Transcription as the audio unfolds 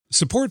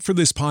Support for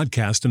this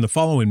podcast and the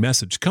following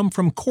message come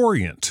from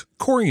Corient.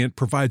 Corient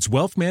provides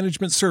wealth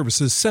management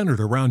services centered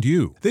around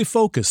you. They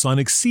focus on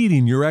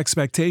exceeding your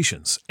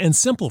expectations and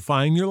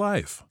simplifying your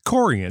life.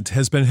 Corient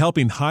has been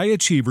helping high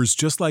achievers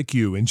just like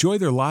you enjoy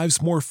their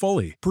lives more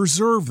fully,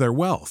 preserve their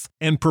wealth,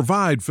 and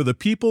provide for the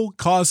people,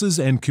 causes,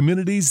 and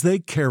communities they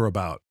care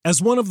about. As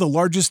one of the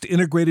largest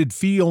integrated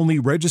fee-only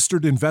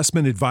registered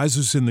investment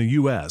advisors in the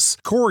U.S.,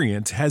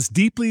 Corient has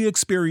deeply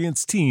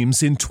experienced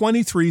teams in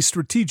 23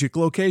 strategic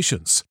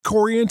locations.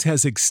 Corient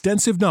has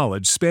extensive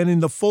knowledge spanning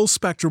the full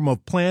spectrum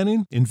of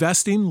planning,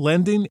 investing,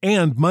 lending,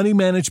 and money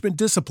management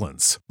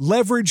disciplines.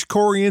 Leverage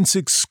Corient's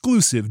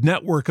exclusive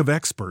network of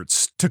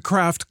experts to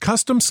craft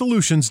custom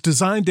solutions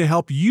designed to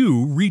help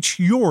you reach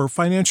your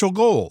financial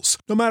goals,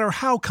 no matter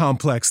how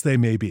complex they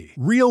may be.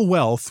 Real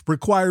wealth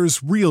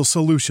requires real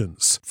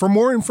solutions. For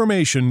more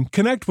information,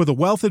 connect with a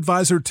wealth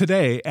advisor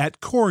today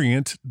at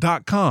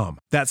Corient.com.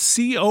 That's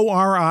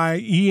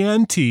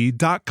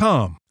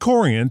Corient.com.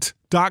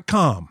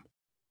 Corient.com.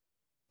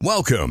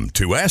 Welcome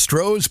to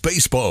Astros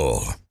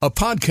Baseball, a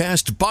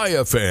podcast by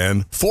a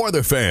fan for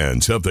the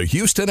fans of the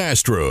Houston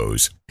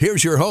Astros.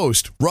 Here's your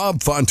host,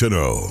 Rob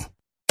Fontenot.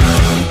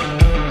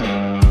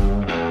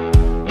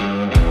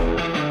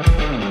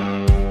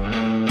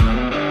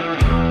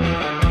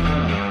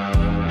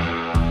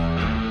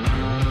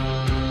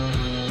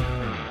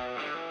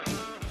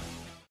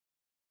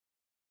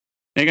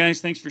 Hey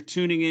guys, thanks for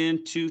tuning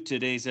in to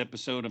today's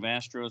episode of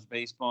Astros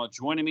Baseball.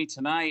 Joining me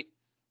tonight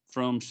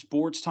from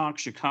Sports Talk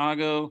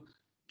Chicago,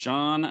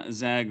 John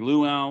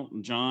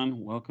Zagluow.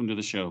 John, welcome to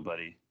the show,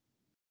 buddy.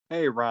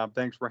 Hey, Rob.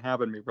 Thanks for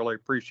having me. Really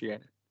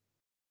appreciate it.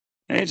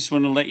 Hey, I just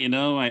want to let you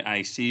know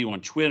I see you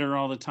on Twitter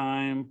all the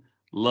time.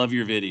 Love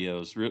your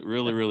videos.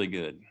 Really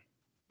good.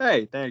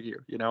 Hey, thank you.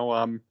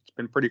 It's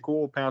been pretty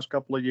cool the past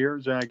couple of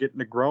years getting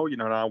to grow.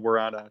 Now we're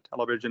on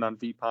television on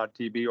VPod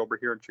TV over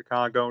here in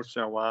Chicago.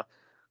 So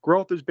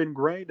growth has been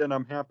great, and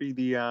I'm happy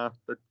the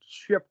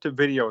shift to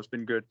video has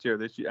been good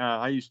too.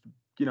 I used to,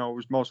 it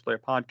was mostly a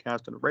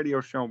podcast and a radio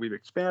show. We've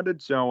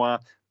expanded, so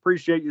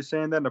appreciate you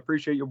saying that, and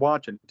appreciate you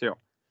watching too.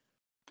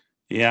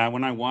 Yeah,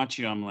 when I watch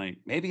you, I'm like,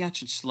 maybe I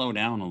should slow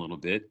down a little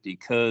bit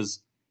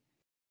because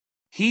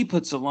he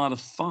puts a lot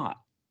of thought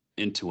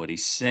into what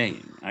he's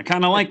saying. I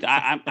kind of like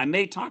that. I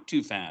may talk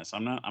too fast.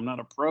 I'm not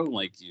a pro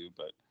like you,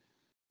 but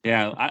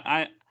yeah,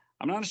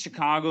 I'm not a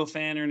Chicago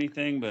fan or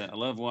anything, but I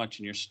love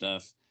watching your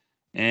stuff,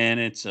 and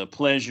it's a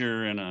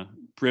pleasure and a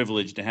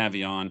privilege to have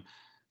you on.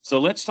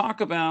 So let's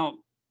talk about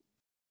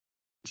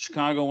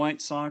Chicago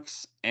White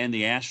Sox and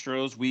the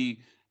Astros. We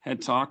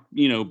had talked,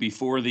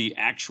 before the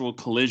actual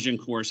collision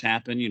course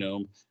happened,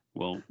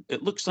 well,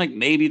 it looks like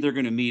maybe they're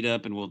going to meet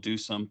up and we'll do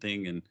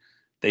something. And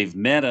they've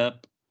met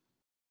up,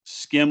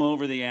 skim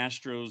over the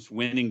Astros,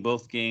 winning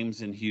both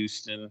games in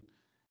Houston.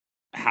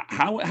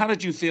 How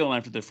did you feel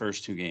after the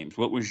first two games?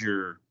 What was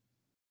your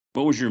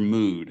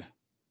mood?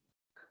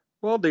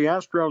 Well, the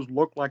Astros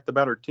looked like the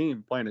better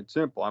team, plain and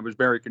simple. I was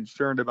very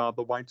concerned about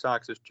the White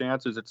Sox's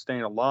chances at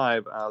staying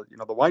alive.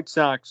 The White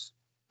Sox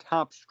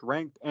top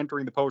strength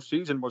entering the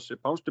postseason was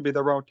supposed to be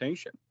the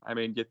rotation. I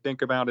mean, you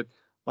think about it,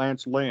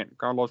 Lance Lynn,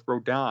 Carlos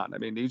Rodon. I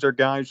mean, these are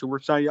guys who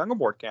were Cy Young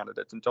Award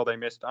candidates until they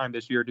missed time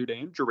this year due to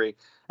injury.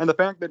 And the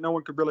fact that no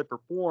one could really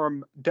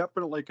perform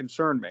definitely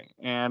concerned me.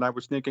 And I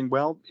was thinking,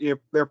 well, if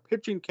their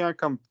pitching can't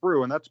come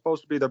through, and that's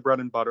supposed to be their bread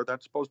and butter,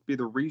 that's supposed to be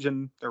the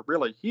reason they're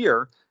really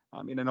here.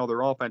 I mean, I know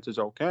their offense is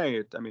okay.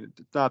 It's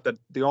not that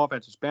the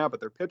offense is bad, but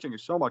their pitching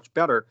is so much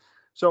better.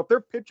 So if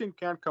their pitching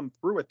can't come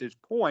through at this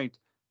point,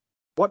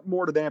 what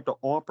more do they have to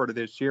offer to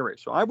this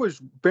series? So I was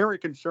very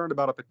concerned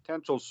about a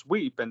potential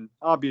sweep, and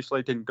obviously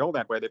it didn't go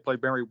that way. They played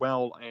very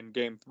well in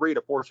Game 3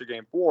 to force a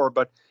Game 4,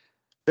 but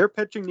their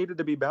pitching needed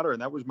to be better,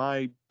 and that was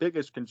my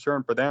biggest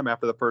concern for them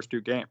after the first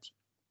two games.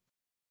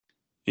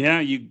 Yeah,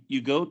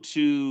 you go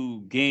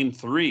to Game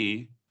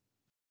 3,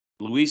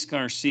 Luis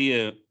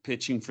Garcia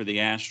pitching for the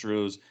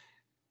Astros.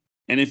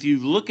 And if you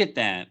look at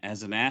that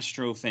as an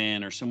Astro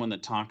fan or someone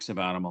that talks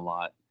about him a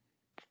lot,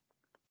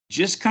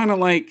 just kind of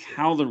like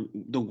how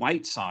the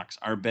White Sox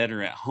are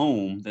better at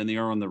home than they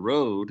are on the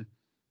road,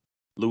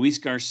 Luis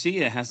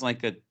Garcia has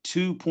like a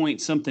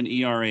 2-point-something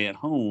ERA at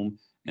home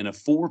and a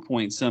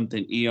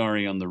 4-point-something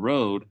ERA on the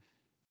road.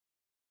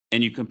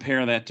 And you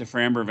compare that to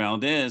Framber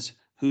Valdez,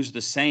 who's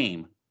the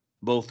same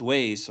both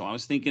ways. So I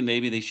was thinking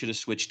maybe they should have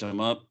switched him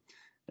up.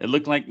 It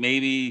looked like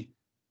maybe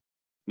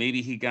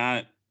he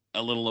got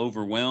a little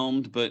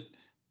overwhelmed, but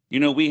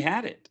we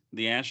had it.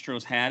 The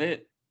Astros had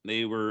it.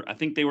 I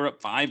think they were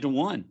up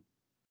 5-1.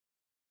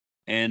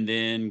 And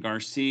then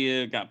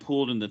Garcia got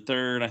pulled in the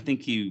third. I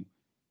think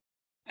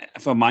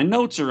if my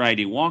notes are right,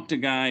 he walked a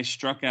guy,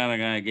 struck out a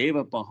guy, gave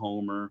up a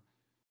homer,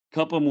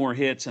 couple more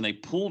hits, and they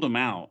pulled him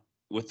out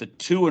with a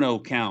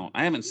 2-0 count.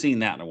 I haven't seen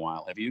that in a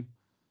while. Have you?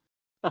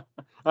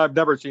 I've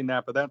never seen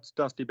that, but that's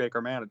Dusty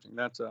Baker managing.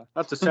 That's a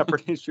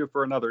separate issue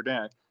for another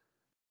day.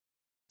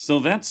 So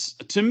that's,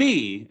 to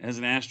me, as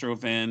an Astro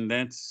fan,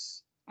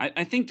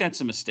 I think that's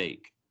a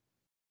mistake.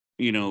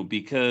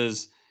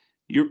 Because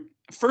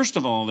first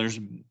of all, there's,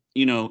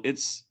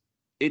 it's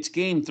it's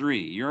game 3.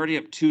 You're already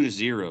up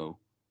 2-0.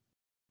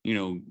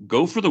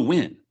 Go for the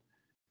win.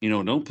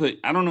 Don't put.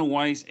 I don't know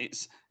why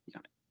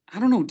I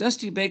don't know.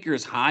 Dusty Baker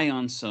is high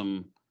on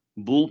some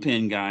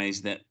bullpen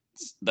guys that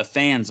the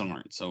fans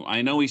aren't. So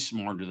I know he's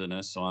smarter than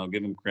us, so I'll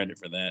give him credit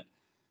for that.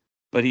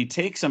 But he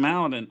takes him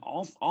out, and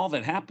all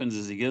that happens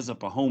is he gives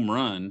up a home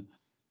run,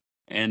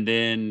 and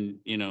then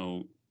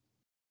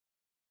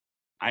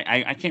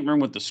I can't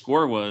remember what the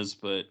score was,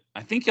 but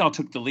I think y'all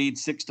took the lead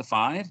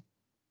 6-5.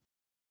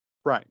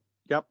 Right.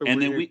 Yep.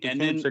 And then it became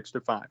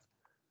 6-5.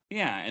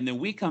 Yeah, and then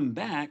we come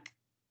back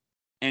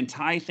and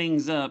tie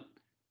things up,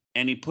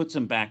 and he puts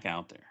him back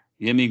out there,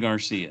 Yimi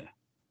Garcia.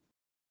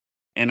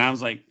 And I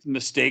was like,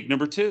 mistake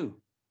number 2.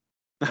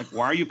 Like,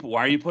 why are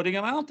you putting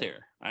him out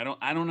there? I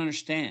don't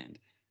understand.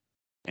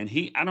 And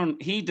I don't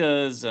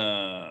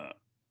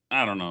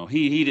know.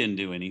 He didn't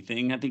do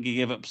anything. I think he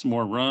gave up some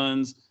more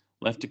runs,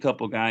 left a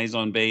couple guys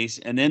on base,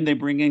 and then they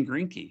bring in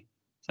Greinke.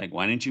 It's like,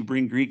 why didn't you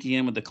bring Greinke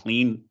in with a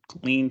clean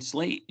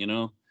slate,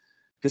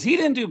 Because he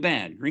didn't do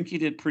bad. Greinke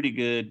did pretty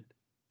good.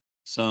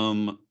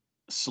 Some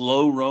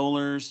slow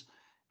rollers,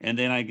 and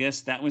then I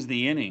guess that was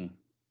the inning,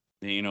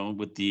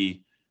 with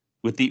the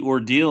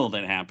ordeal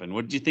that happened.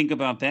 What did you think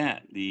about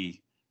that? The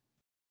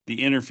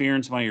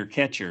interference by your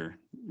catcher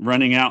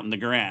running out in the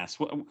grass.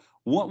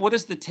 What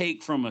is the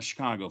take from a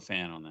Chicago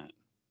fan on that?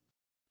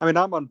 I mean,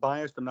 I'm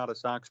unbiased. I'm not a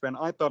Sox fan.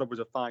 I thought it was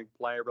a fine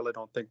play. I really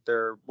don't think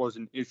there was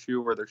an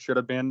issue where there should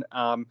have been.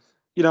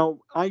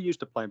 I used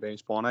to play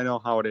baseball, and I know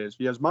how it is.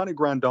 Yasmani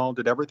Grandal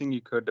did everything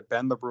he could to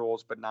bend the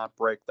rules, but not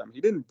break them.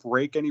 He didn't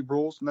break any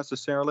rules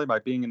necessarily by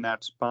being in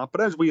that spot.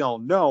 But as we all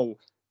know,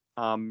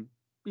 on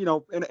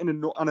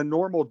a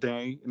normal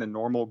day, in a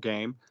normal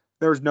game,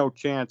 there's no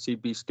chance he'd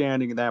be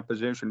standing in that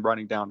position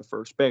running down to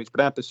first base.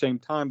 But at the same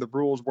time, the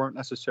rules weren't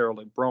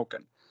necessarily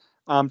broken.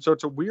 So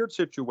it's a weird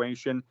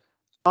situation.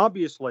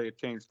 Obviously, it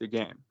changed the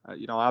game.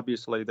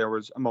 Obviously, there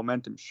was a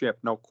momentum shift,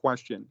 no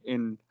question,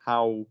 in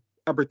how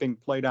everything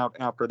played out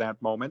after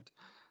that moment.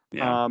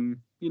 Yeah.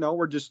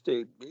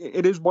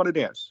 It is what it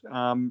is.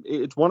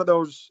 It's one of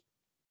those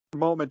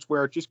moments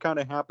where it just kind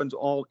of happens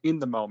all in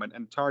the moment,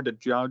 and it's hard to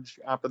judge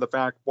after the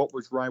fact what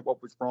was right,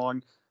 what was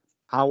wrong,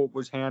 how it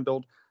was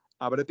handled.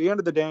 But at the end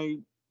of the day,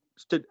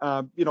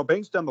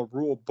 based on the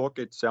rule book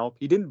itself,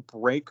 he didn't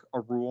break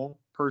a rule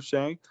per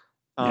se.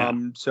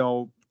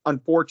 So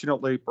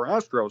unfortunately for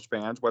Astros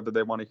fans, whether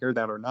they want to hear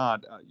that or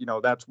not,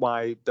 that's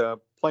why the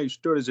play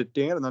stood as it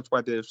did, and that's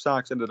why the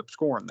Sox ended up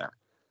scoring there.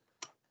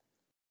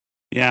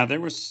 Yeah,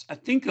 there was, I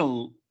think,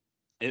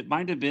 it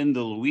might have been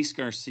the Luis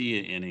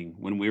Garcia inning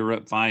when we were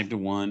up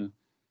 5-1,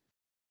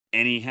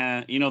 and he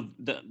had,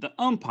 the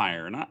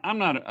umpire, and I'm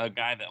not a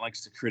guy that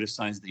likes to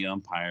criticize the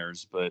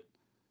umpires, but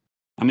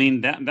I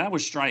mean, that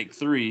was strike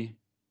 3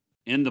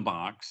 in the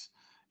box,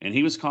 and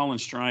he was calling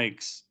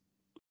strikes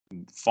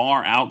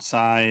far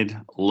outside,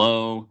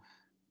 low.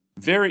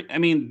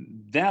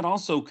 That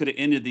also could have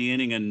ended the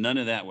inning, and none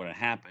of that would have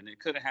happened. It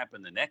could have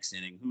happened the next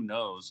inning, who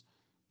knows?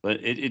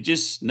 But it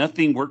just,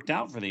 nothing worked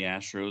out for the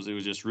Astros. It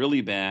was just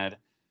really bad.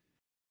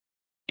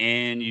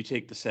 And you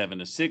take the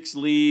 7-6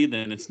 lead,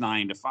 then it's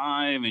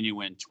 9-5, and you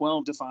win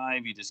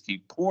 12-5. You just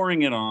keep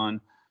pouring it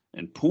on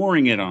and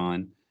pouring it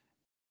on.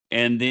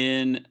 And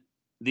then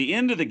the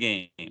end of the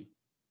game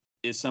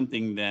is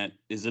something that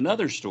is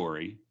another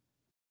story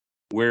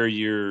where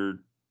your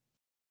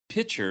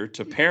pitcher,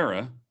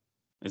 Tepera,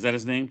 is that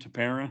his name,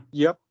 Tepera?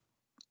 Yep.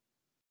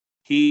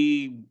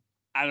 I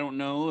don't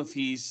know if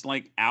he's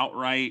like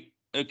outright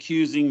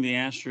accusing the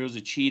Astros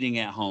of cheating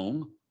at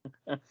home.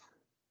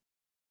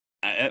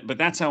 But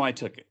that's how I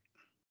took it.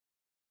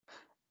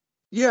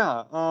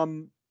 Yeah,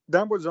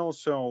 that was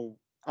also,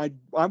 I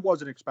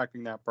wasn't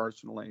expecting that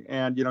personally.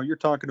 And, you're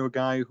talking to a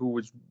guy who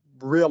was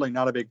really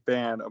not a big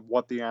fan of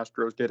what the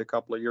Astros did a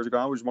couple of years ago.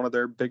 I was one of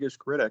their biggest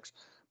critics.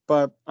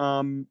 But,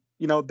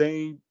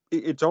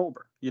 it's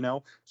over,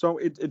 So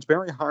it's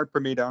very hard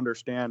for me to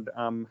understand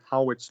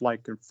how it's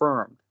like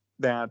confirmed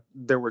that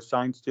there was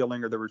sign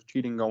stealing or there was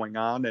cheating going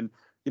on. And,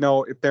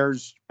 if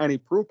there's any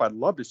proof, I'd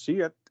love to see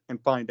it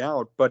and find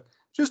out. But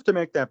just to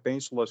make that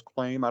baseless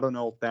claim, I don't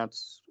know if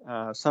that's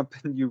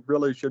something you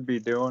really should be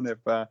doing if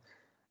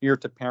you're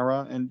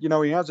Tepera. And,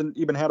 he hasn't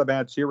even had a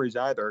bad series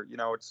either.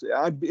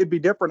 It'd be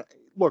different.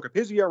 Look, if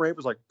his ERA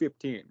was like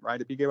 15,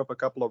 right? If he gave up a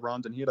couple of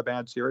runs and he had a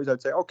bad series,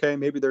 I'd say, okay,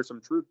 maybe there's some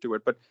truth to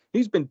it. But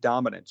he's been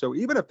dominant. So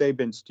even if they've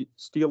been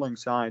stealing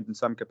signs in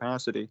some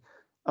capacity,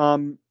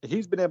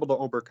 he's been able to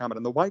overcome it.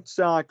 And the White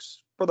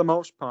Sox, for the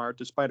most part,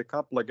 despite a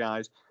couple of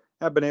guys,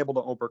 have been able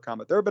to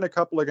overcome it. There have been a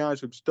couple of guys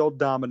who've still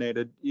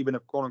dominated, even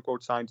if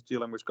quote-unquote sign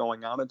stealing was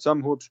going on, and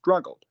some who have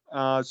struggled.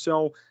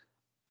 So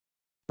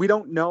we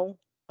don't know.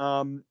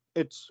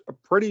 It's a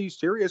pretty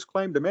serious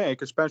claim to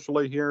make,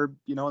 especially here,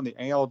 in the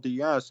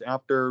ALDS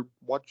after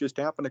what just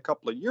happened a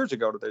couple of years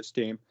ago to this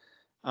team.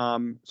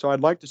 So I'd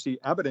like to see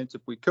evidence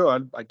if we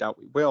could. I doubt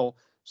we will.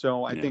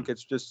 So I think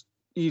it's just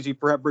easy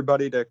for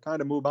everybody to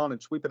kind of move on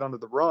and sweep it under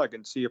the rug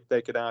and see if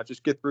they could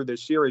just get through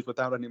this series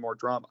without any more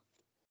drama.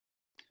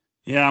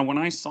 Yeah, when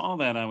I saw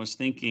that, I was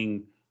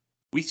thinking,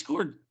 We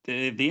scored.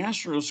 The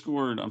Astros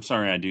scored. I'm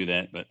sorry I do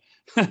that, but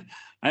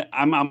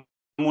I'm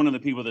one of the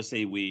people that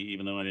say we,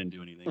 even though I didn't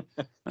do anything.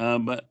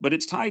 But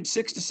it's tied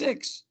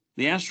 6-6.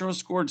 The Astros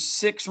scored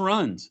 6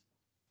 runs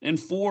in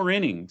 4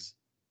 innings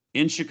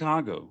in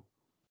Chicago.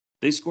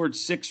 They scored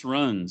 6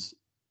 runs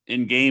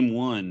in game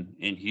 1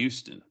 in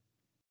Houston.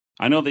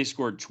 I know they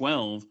scored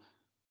 12,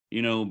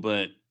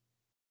 but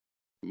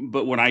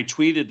what I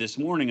tweeted this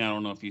morning, I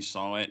don't know if you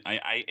saw it.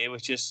 It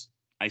was just,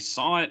 I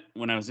saw it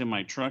when I was in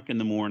my truck in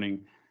the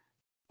morning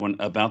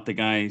about the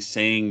guy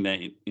saying that,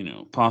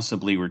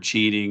 possibly we're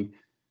cheating.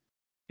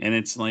 And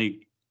it's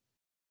like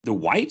the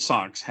White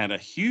Sox had a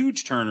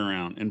huge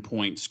turnaround in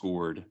points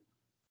scored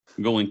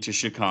going to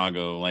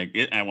Chicago. Like,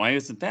 why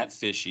isn't that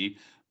fishy?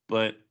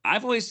 But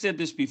I've always said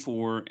this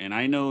before, and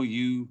I know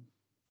you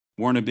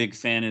weren't a big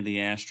fan of the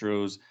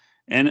Astros.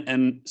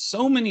 And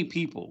so many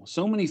people,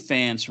 so many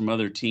fans from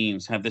other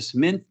teams have this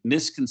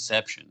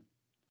misconception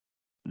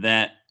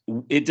that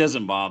it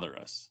doesn't bother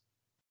us,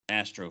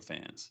 Astro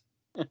fans.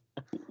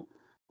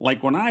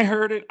 Like when I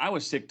heard it, I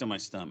was sick to my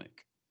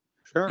stomach.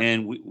 Sure.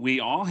 And we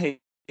all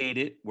hate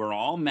it. We're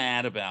all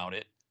mad about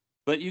it,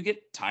 but you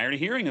get tired of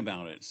hearing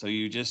about it. So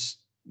you just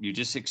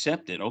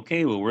accept it.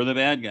 Okay, well, we're the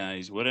bad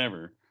guys,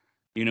 whatever.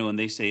 And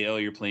they say, oh,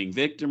 you're playing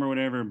victim or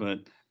whatever, but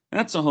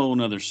that's a whole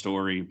nother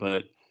story.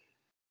 But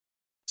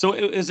so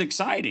it was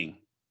exciting.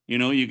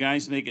 You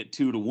guys make it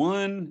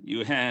 2-1.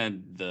 You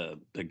had the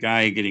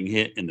guy getting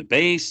hit in the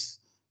base,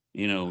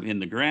 in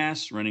the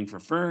grass, running for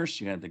first.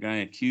 You had the guy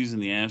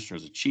accusing the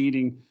Astros of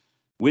cheating,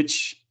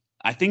 which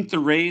I think the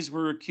Rays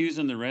were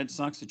accusing the Red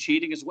Sox of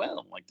cheating as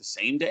well, like the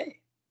same day.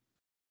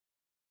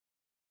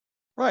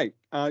 Right.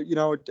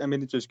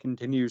 It just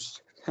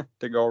continues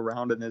to go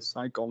around in this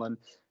cycle. And,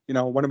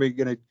 when are we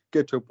going to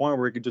get to a point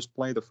where we could just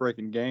play the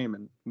freaking game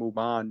and move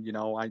on?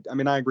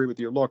 I agree with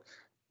you. Look,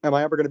 am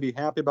I ever going to be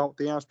happy about what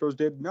the Astros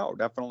did? No,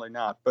 definitely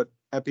not. But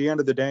at the end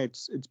of the day,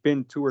 it's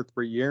been 2 or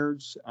 3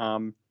 years.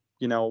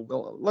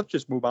 Let's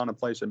just move on and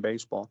play some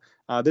baseball.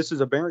 This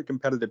is a very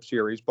competitive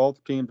series.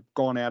 Both teams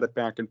going at it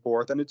back and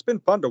forth, and it's been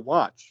fun to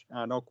watch,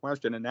 no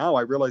question. And now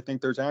I really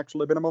think there's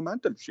actually been a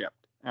momentum shift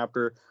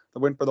after the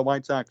win for the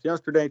White Sox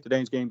yesterday.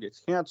 Today's game gets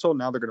canceled.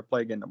 Now they're going to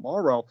play again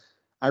tomorrow.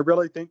 I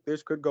really think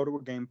this could go to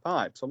a game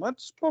 5. So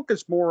let's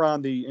focus more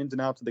on the ins and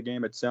outs of the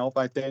game itself,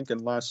 I think, and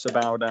less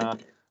about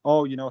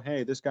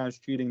hey, this guy's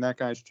cheating, that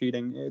guy's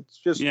cheating. It's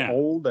just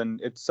old,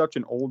 and it's such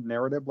an old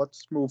narrative.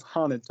 Let's move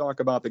on and talk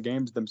about the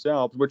games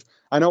themselves, which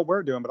I know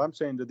we're doing, but I'm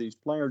saying to these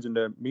players and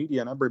to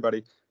media and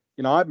everybody,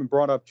 I haven't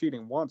brought up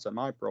cheating once on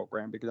my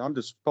program because I'm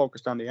just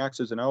focused on the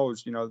X's and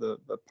O's, the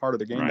part of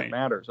the game that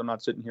matters. I'm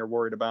not sitting here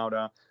worried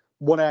about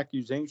what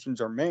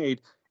accusations are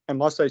made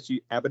unless I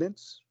see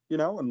evidence,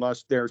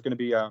 unless there's going to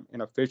be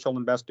an official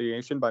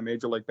investigation by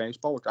Major League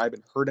Baseball, which I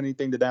haven't heard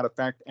anything to that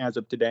effect as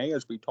of today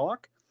as we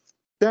talk.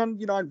 Then,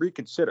 I'd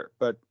reconsider.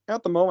 But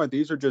at the moment,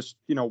 these are just,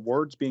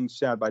 words being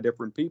said by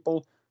different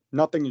people.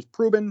 Nothing is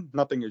proven.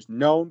 Nothing is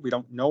known. We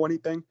don't know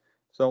anything.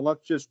 So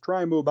let's just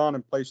try and move on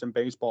and play some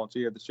baseball and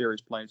see how the series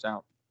plays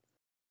out.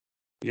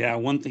 Yeah,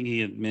 one thing he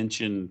had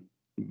mentioned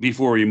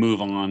before we move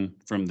on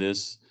from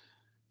this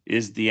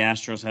is the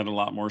Astros had a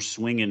lot more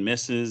swing and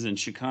misses in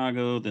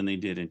Chicago than they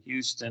did in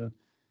Houston.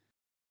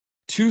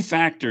 2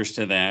 factors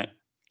to that.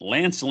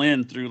 Lance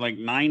Lynn threw like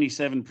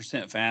 97%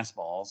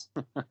 fastballs.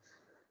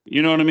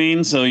 You know what I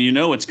mean? So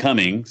it's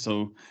coming.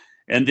 So,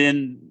 and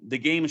then the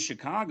game of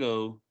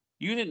Chicago,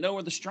 you didn't know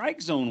where the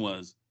strike zone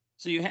was,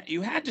 so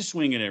you had to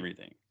swing at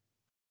everything.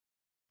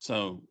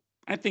 So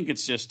I think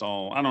it's just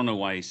all. I don't know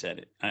why he said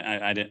it.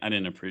 I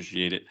didn't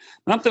appreciate it.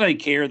 Not that I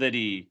care that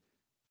he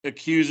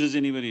accuses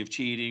anybody of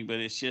cheating, but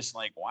it's just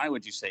like, why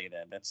would you say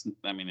that?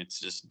 It's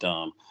just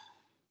dumb.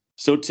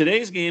 So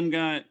today's game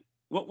got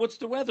what's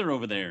the weather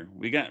over there?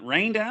 We got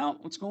rained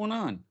out. What's going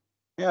on?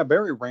 Yeah,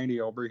 very rainy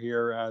over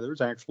here.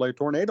 There's actually a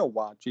tornado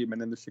watch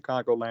even in the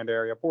Chicagoland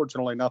area.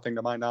 Fortunately, nothing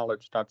to my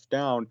knowledge touched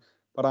down.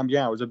 But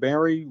it was a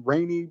very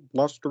rainy,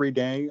 blustery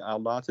day.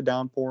 Lots of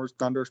downpours,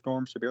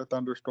 thunderstorms, severe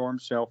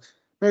thunderstorms. So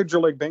Major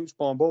League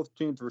Baseball and both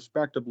teams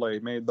respectively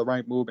made the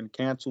right move in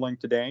canceling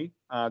today.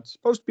 It's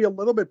supposed to be a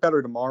little bit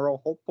better tomorrow,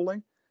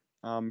 hopefully,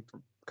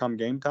 come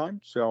game time.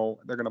 So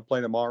they're going to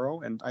play tomorrow.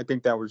 And I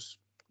think that was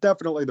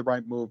definitely the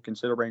right move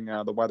considering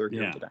the weather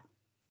here today.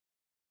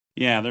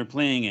 Yeah, they're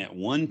playing at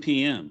 1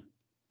 p.m.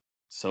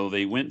 So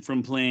they went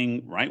from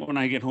playing right when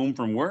I get home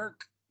from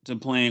work to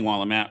playing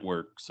while I'm at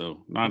work.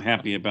 So not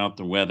happy about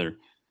the weather.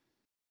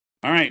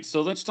 All right,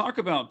 so let's talk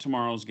about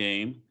tomorrow's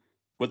game.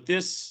 What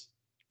this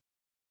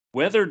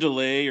weather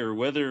delay or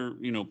weather,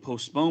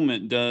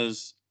 postponement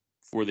does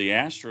for the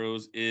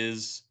Astros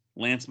is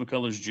Lance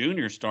McCullers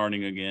Jr.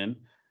 starting again.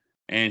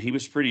 And he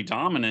was pretty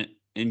dominant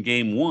in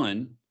game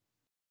 1.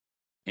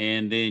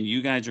 And then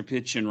you guys are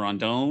pitching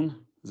Rondon.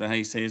 Is that how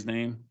you say his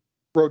name?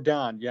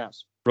 Rodon,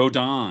 yes.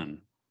 Rodon.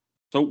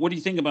 So what do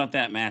you think about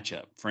that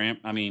matchup,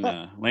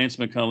 Lance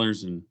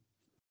McCullers and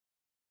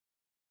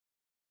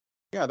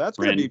that's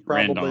going to be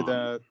probably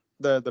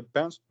the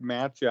best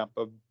matchup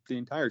of the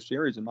entire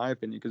series, in my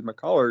opinion, because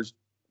McCullers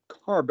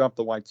carved up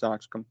the White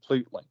Sox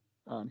completely.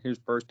 on his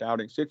first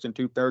outing, 6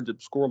 2/3 of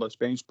scoreless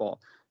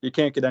baseball. You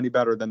can't get any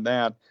better than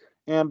that.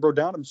 And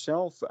Rodon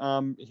himself,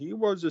 he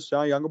was a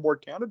Cy Young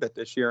Award candidate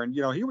this year, and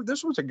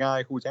this was a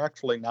guy who was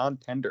actually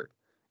non-tendered.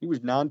 He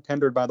was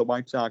non-tendered by the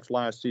White Sox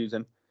last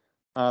season.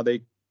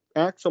 They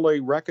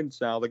actually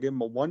reconciled. They gave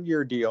him a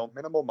 1-year deal,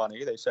 minimal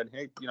money. They said,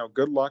 hey,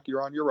 good luck,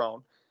 you're on your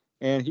own.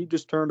 And he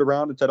just turned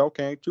around and said,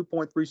 okay,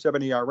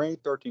 2.37 ERA,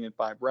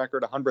 13-5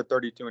 record,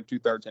 132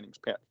 2/3 innings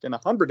pitched, and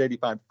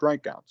 185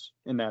 strikeouts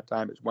in that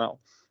time as well.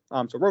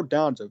 So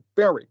Rodon's a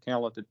very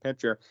talented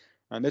pitcher.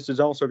 And this is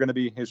also going to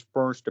be his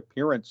first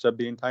appearance of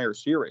the entire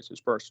series, his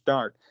first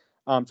start.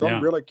 So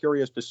I'm really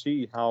curious to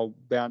see how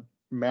that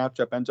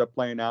matchup ends up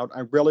playing out. I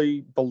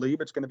really believe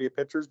it's going to be a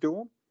pitcher's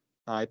duel.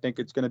 I think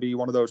it's going to be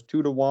one of those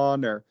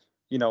 2-1 or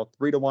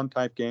 3-1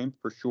 type games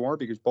for sure,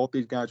 because both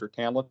these guys are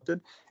talented,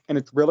 and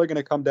it's really going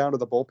to come down to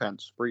the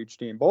bullpens for each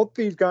team. Both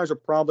these guys are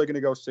probably going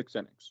to go 6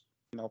 innings.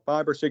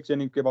 5 or 6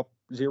 innings, give up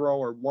 0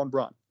 or 1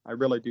 run. I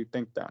really do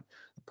think that.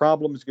 The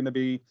problem is going to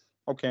be,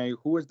 okay,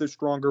 who is the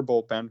stronger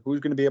bullpen? Who's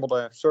going to be able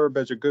to serve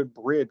as a good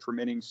bridge from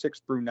innings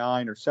 6 through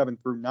 9 or 7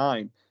 through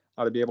 9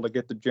 to be able to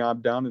get the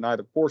job done and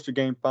either force a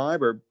game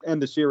 5 or end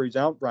the series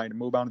outright and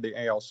move on to the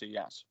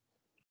ALCS?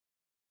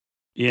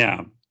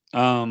 Yeah.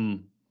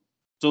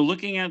 So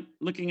looking at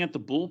the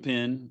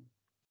bullpen,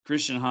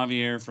 Christian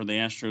Javier for the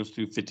Astros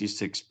threw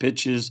 56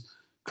 pitches,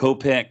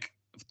 Kopech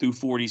threw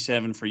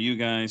 47 for you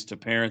guys,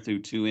 Tepera threw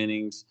 2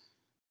 innings.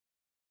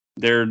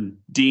 They're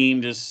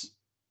deemed as,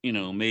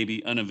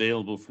 maybe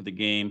unavailable for the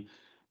game.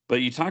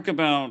 But you talk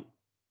about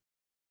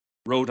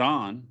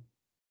Rodon,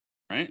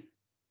 right?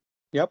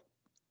 Yep.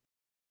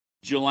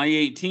 July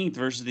 18th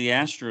versus the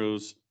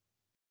Astros,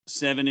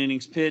 7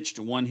 innings pitched,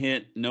 1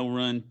 hit, no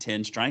run,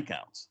 10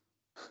 strikeouts.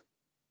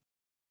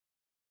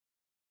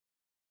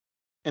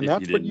 And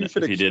that's what you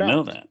should expect. If you didn't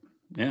know that.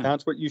 Yeah.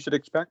 That's what you should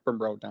expect from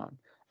Rodon.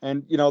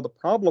 And, the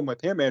problem with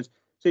him is,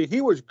 see,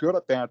 he was good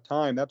at that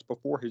time. That's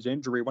before his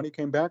injury. When he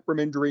came back from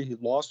injury, he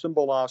lost some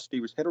velocity,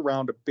 was hit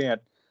around a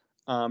bit.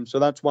 So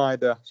that's why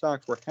the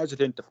Sox were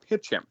hesitant to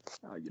pitch him,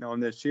 in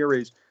this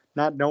series,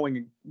 not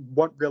knowing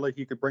what really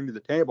he could bring to the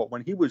table.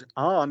 When he was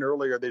on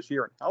earlier this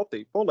year and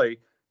healthy, fully,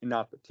 and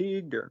not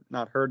fatigued or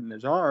not hurting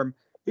his arm,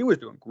 he was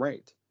doing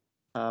great.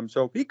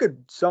 So if he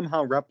could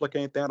somehow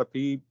replicate that, if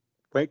he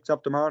wakes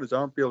up tomorrow and his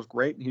arm feels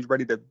great and he's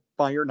ready to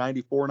fire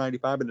 94,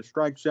 95 in the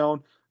strike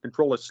zone,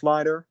 control his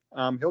slider,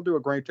 he'll do a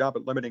great job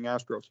at limiting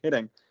Astros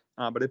hitting.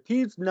 But if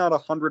he's not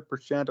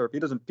 100% or if he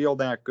doesn't feel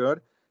that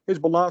good, his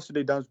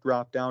velocity does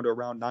drop down to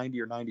around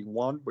 90 or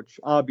 91, which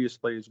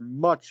obviously is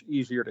much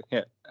easier to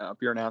hit if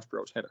you're an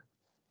Astros hitter.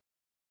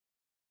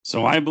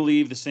 So I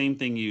believe the same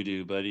thing you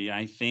do, buddy.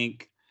 I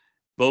think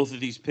both of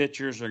these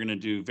pitchers are going to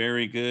do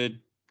very good.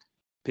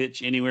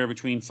 Pitch anywhere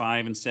between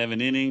 5 and 7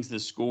 innings. The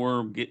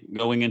score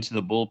going into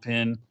the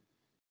bullpen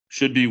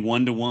should be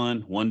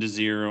 1-1,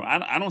 1-0.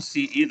 I don't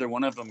see either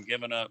one of them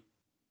giving up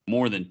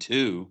more than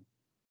 2.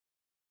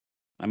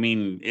 I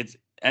mean, it's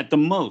at the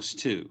most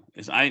 2.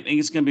 I think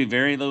it's going to be a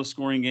very low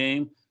scoring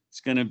game.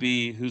 It's going to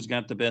be who's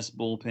got the best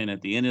bullpen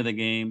at the end of the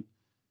game.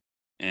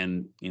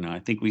 And, I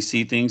think we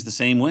see things the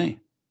same way.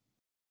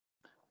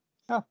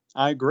 Yeah,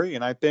 I agree.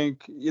 And I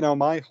think,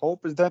 my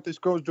hope is that this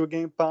goes to a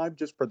game 5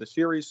 just for the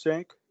series'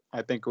 sake.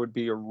 I think it would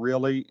be a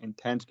really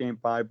intense game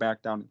 5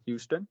 back down in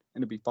Houston,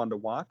 and it'd be fun to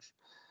watch.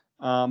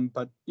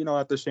 But,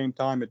 at the same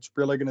time, it's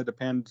really going to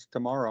depend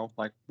tomorrow,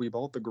 like we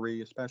both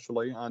agree,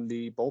 especially on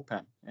the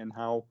bullpen and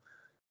how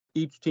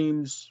each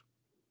team's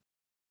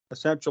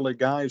essentially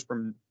guys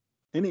from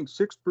innings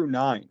 6 through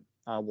 9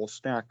 will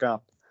stack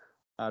up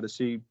to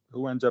see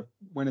who ends up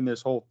winning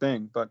this whole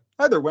thing. But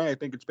either way, I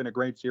think it's been a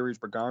great series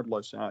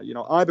regardless.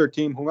 Either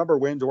team, whoever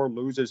wins or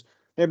loses,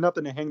 they have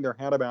nothing to hang their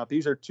hat about.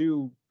 These are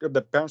 2 of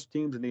the best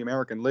teams in the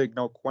American League,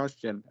 no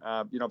question.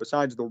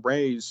 Besides the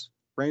Rays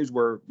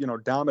were,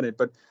 dominant.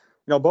 But,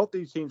 both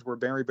these teams were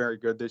very, very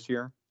good this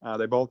year.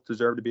 They both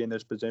deserve to be in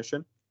this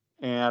position.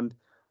 And,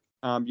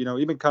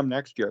 even come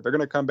next year, they're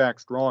going to come back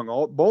strong.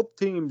 Both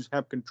teams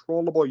have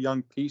controllable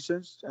young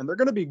pieces, and they're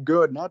going to be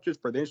good, not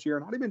just for this year,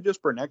 not even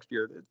just for next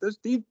year.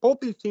 Both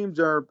these teams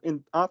are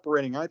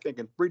operating, I think,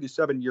 in 3 to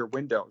 7 year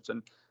windows.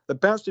 And the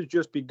best has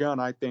just begun,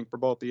 I think, for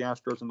both the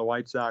Astros and the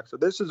White Sox. So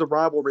this is a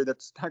rivalry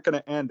that's not going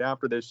to end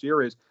after this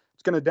series.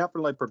 It's going to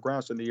definitely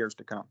progress in the years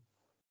to come.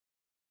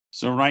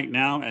 So right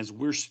now, as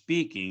we're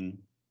speaking,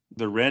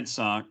 the Red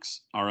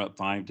Sox are up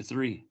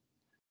 5-3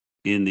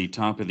 in the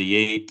top of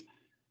the 8th.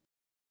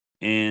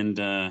 And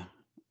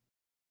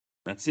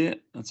that's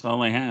it. That's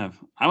all I have.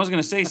 I was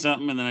going to say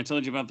something, and then I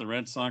told you about the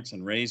Red Sox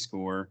and Rays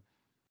score.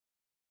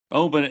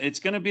 Oh, but it's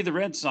going to be the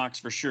Red Sox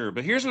for sure.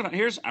 But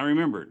I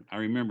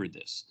remembered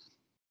this.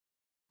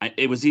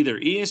 It was either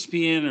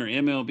ESPN or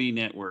MLB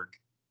Network,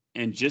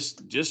 and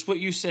just what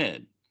you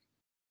said.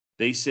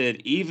 They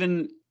said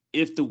even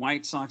if the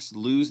White Sox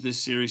lose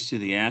this series to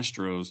the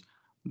Astros,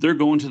 they're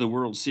going to the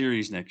World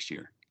Series next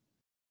year.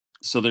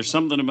 So there's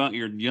something about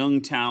your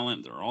young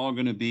talent. They're all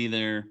going to be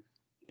there.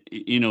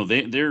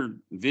 They're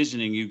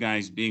visioning you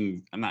guys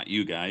being, not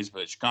you guys,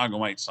 but Chicago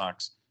White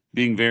Sox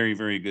being very,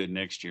 very good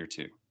next year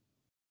too.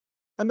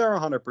 And they're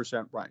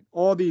 100% right.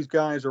 All these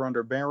guys are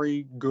under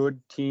very good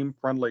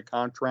team-friendly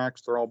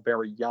contracts. They're all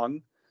very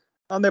young,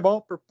 and they've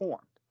all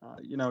performed.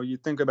 You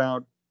think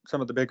about some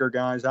of the bigger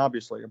guys,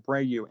 obviously,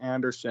 Abreu,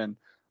 Anderson,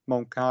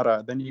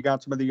 Moncada. Then you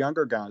got some of the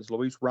younger guys,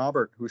 Luis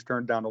Robert, who's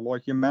turned down Eloy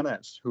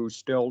Jimenez, who's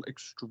still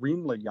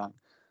extremely young.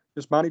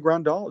 Yasmani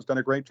Grandal has done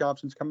a great job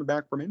since coming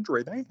back from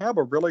injury. They have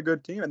a really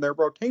good team, and their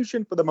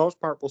rotation, for the most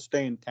part, will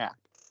stay intact.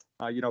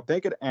 If they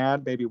could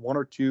add maybe one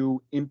or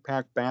two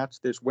impact bats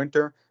this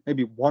winter,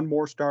 maybe one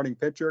more starting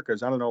pitcher,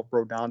 because I don't know if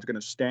Rodon's going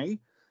to stay,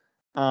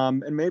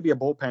 and maybe a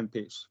bullpen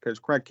piece, because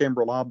Craig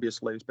Kimbrell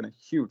obviously has been a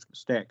huge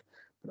mistake.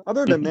 But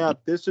other than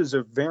that, this is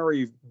a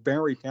very,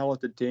 very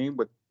talented team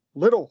with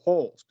little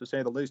holes, to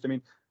say the least. I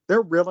mean,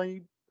 they're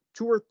really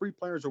 2 or 3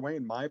 players away,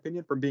 in my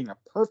opinion, from being a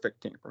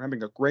perfect team, from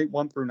having a great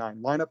 1 through 9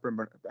 lineup,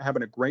 from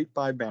having a great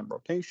 5-man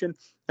rotation,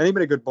 and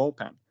even a good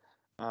bullpen.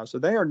 So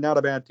they are not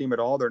a bad team at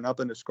all. They're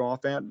nothing to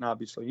scoff at, and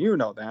obviously you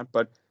know that.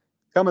 But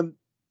coming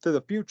to the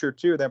future,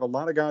 too, they have a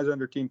lot of guys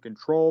under team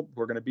control.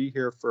 We're going to be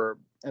here for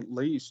at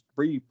least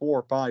 3,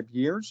 4, 5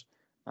 years.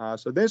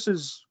 So this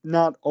is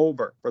not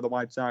over for the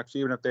White Sox,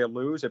 even if they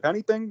lose. If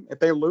anything, if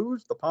they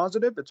lose, the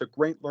positive, it's a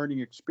great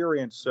learning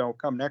experience. So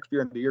come next year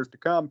and the years to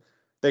come,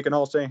 they can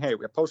all say, hey,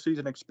 we have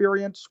postseason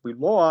experience. We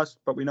lost,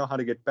 but we know how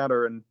to get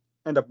better and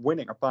end up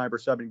winning a 5 or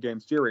 7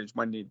 game series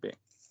when need be.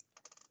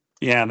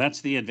 Yeah, that's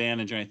the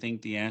advantage I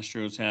think the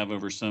Astros have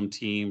over some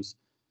teams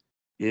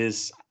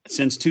is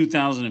since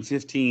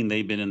 2015,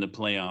 they've been in the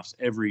playoffs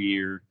every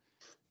year.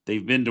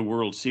 They've been to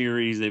World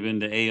Series. They've been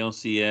to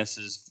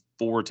ALCSs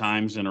 4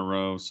 times in a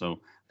row.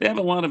 So they have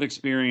a lot of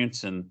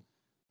experience, and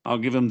I'll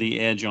give them the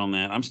edge on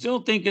that. I'm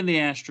still thinking the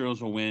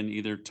Astros will win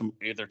either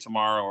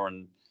tomorrow or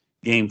in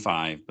Game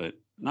 5, but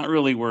not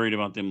really worried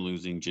about them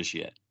losing just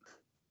yet.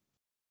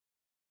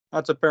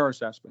 That's a fair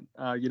assessment.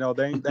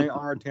 They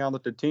are a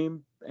talented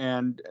team,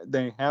 and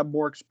they have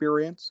more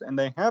experience, and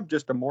they have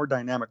just a more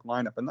dynamic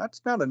lineup. And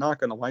that's not a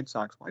knock on the White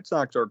Sox. White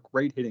Sox are a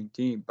great hitting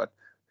team, but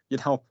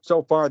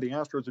so far the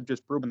Astros have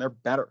just proven they're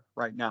better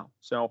right now.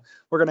 So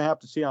we're going to have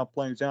to see how it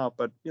plays out.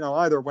 But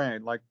either way,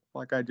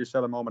 like I just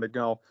said a moment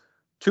ago,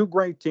 2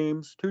 great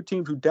teams, 2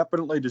 teams who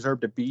definitely deserve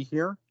to be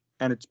here.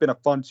 And it's been a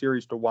fun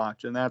series to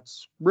watch. And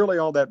that's really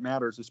all that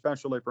matters,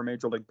 especially for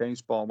Major League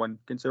Baseball when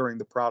considering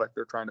the product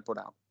they're trying to put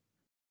out.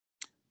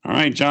 All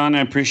right, John,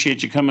 I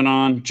appreciate you coming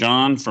on.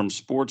 John from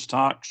Sports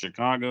Talk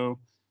Chicago.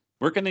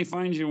 Where can they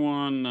find you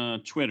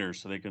on Twitter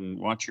so they can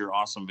watch your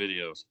awesome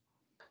videos?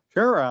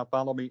 Sure.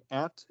 Follow me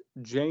at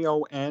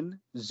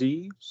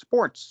JONZ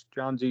Sports,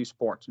 John Z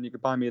Sports. And you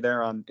can find me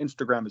there on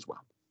Instagram as well.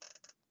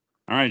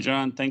 All right,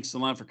 John, thanks a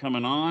lot for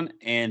coming on.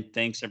 And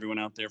thanks, everyone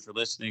out there, for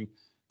listening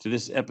to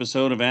this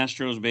episode of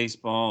Astros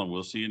Baseball. And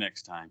we'll see you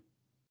next time.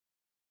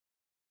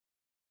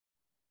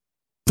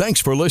 Thanks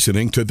for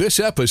listening to this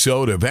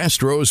episode of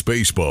Astros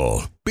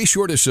Baseball. Be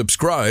sure to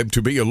subscribe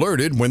to be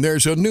alerted when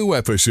there's a new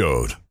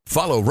episode.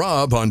 Follow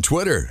Rob on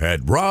Twitter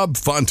at Rob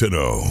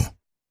Fontenot.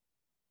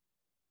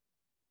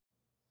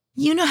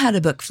 You know how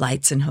to book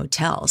flights and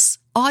hotels.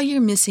 All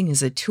you're missing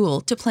is a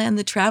tool to plan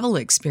the travel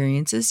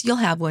experiences you'll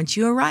have once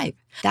you arrive.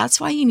 That's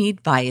why you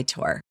need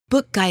Viator.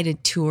 Book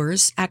guided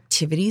tours,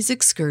 activities,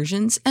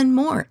 excursions, and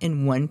more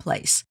in one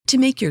place to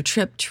make your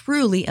trip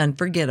truly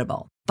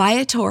unforgettable.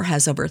 Viator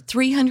has over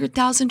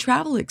 300,000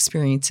 travel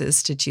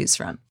experiences to choose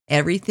from.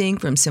 Everything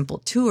from simple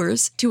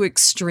tours to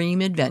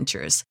extreme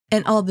adventures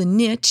and all the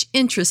niche,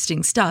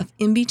 interesting stuff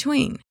in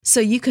between. So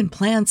you can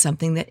plan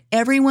something that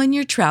everyone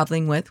you're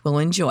traveling with will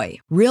enjoy.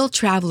 Real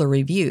traveler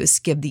reviews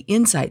give the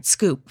inside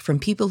scoop from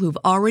people who've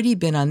already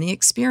been on the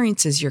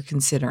experiences you're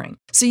considering.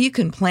 So you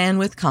can plan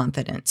with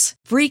confidence.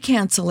 Free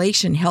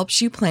cancellation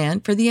helps you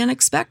plan for the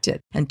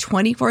unexpected. And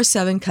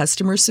 24/7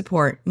 customer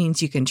support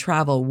means you can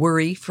travel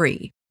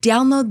worry-free.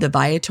 Download the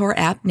Viator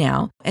app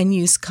now and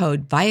use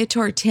code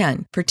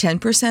Viator10 for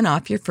 10%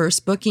 off your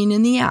first booking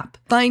in the app.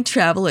 Find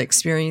travel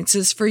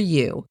experiences for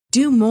you.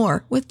 Do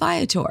more with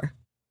Viator.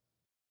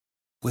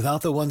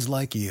 Without the ones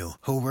like you,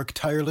 who work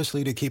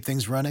tirelessly to keep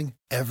things running,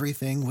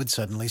 everything would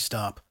suddenly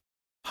stop.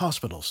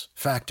 Hospitals,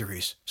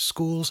 factories,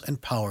 schools,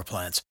 and power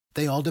plants,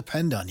 they all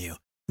depend on you.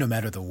 No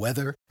matter the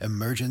weather,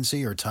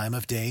 emergency, or time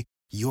of day,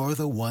 you're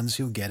the ones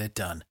who get it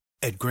done.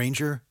 At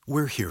Grainger,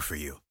 we're here for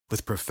you.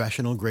 With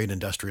professional-grade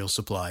industrial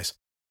supplies,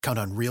 count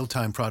on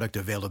real-time product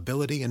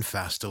availability and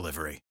fast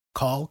delivery.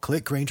 Call,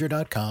 click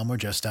Grainger.com, or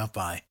just stop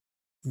by.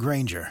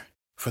 Grainger,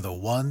 for the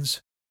ones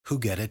who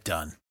get it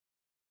done.